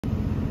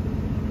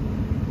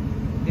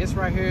This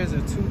right here is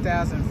a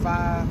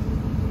 2005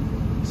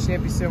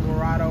 Chevy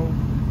Silverado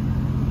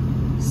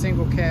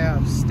single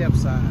cab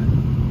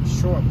Stepside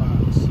short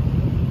box.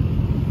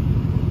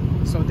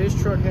 So this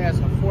truck has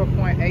a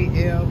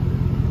 4.8L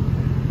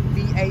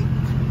V8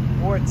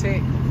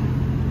 Vortec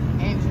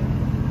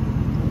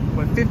engine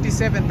with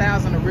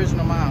 57,000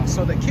 original miles.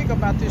 So the kick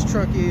about this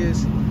truck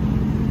is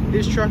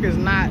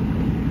not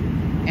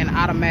an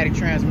automatic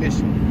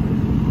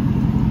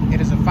transmission.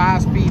 It is a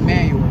 5-speed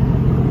manual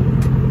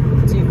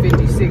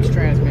T56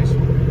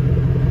 transmission.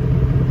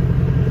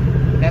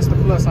 That's the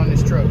plus on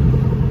this truck.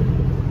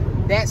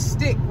 That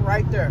stick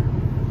right there,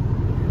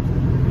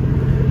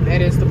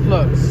 that is the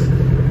plus.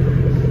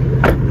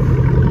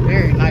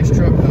 Very nice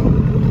truck though.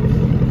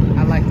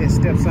 I like that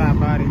step-side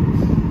body.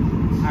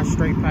 I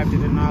straight piped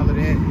it and all of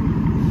that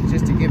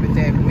just to give it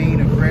that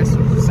mean,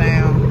 aggressive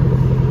sound.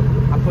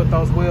 I put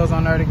those wheels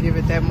on there to give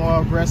it that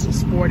more aggressive,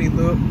 sporty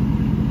look.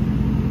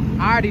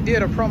 I already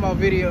did a promo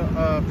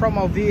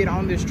vid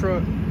on this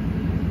truck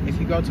if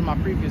you go to my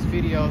previous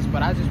videos,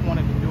 but I just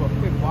wanted to do a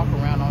quick walk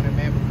around on it,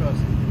 man, because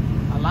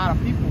a lot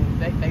of people,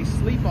 they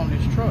sleep on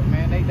this truck,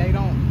 man. They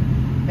don't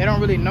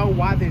really know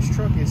why this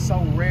truck is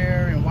so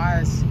rare and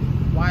why it's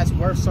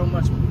worth so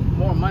much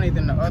more money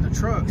than the other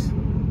trucks.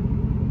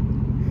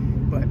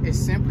 But it's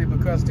simply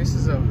because this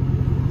is a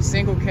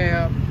single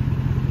cab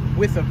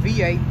with a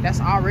V8.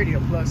 That's already a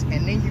plus,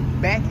 and then you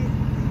back it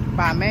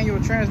by a manual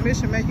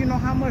transmission, man. You know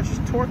how much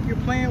torque you're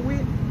playing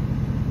with?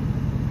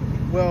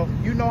 Well,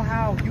 you know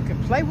how you can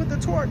play with the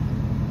torque.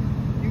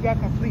 You got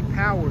complete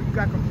power, you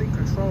got complete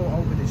control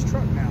over this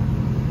truck now.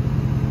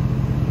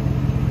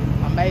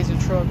 Amazing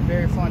truck,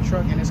 very fun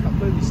truck, and it's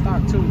completely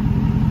stock too.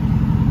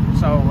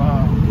 So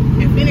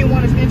if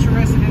anyone is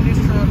interested in this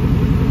truck,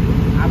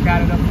 I've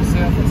got it up for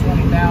sale for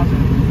 $20,000.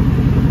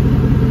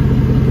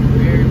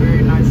 Very,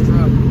 very nice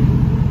truck,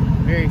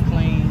 very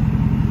clean.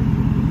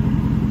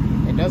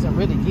 It doesn't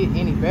really get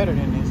any better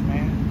than this,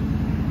 man.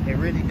 It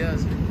really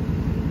doesn't.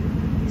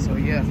 So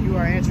yeah, if you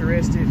are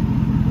interested,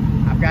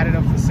 I've got it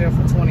up for sale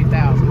for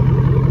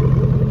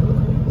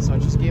 $20,000. So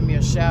just give me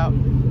a shout,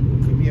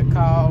 give me a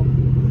call,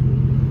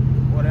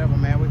 whatever,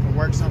 man. We can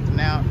work something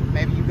out.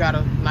 Maybe you got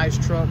a nice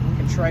truck, we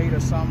can trade or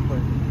something, but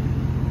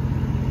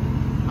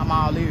I'm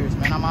all ears,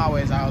 man. I'm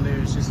always all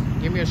ears. Just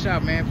give me a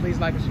shout, man. Please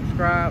like and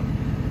subscribe.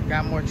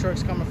 Got more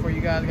trucks coming for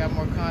you guys. Got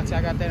more content.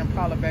 I got that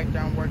Impala back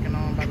there I'm working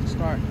on. About to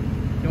start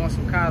doing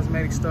some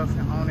cosmetic stuff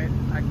on it.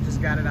 I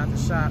just got it out the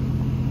shop.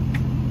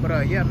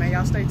 But yeah, man,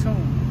 y'all stay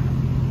tuned.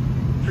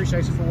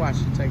 Appreciate you for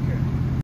watching. Take care.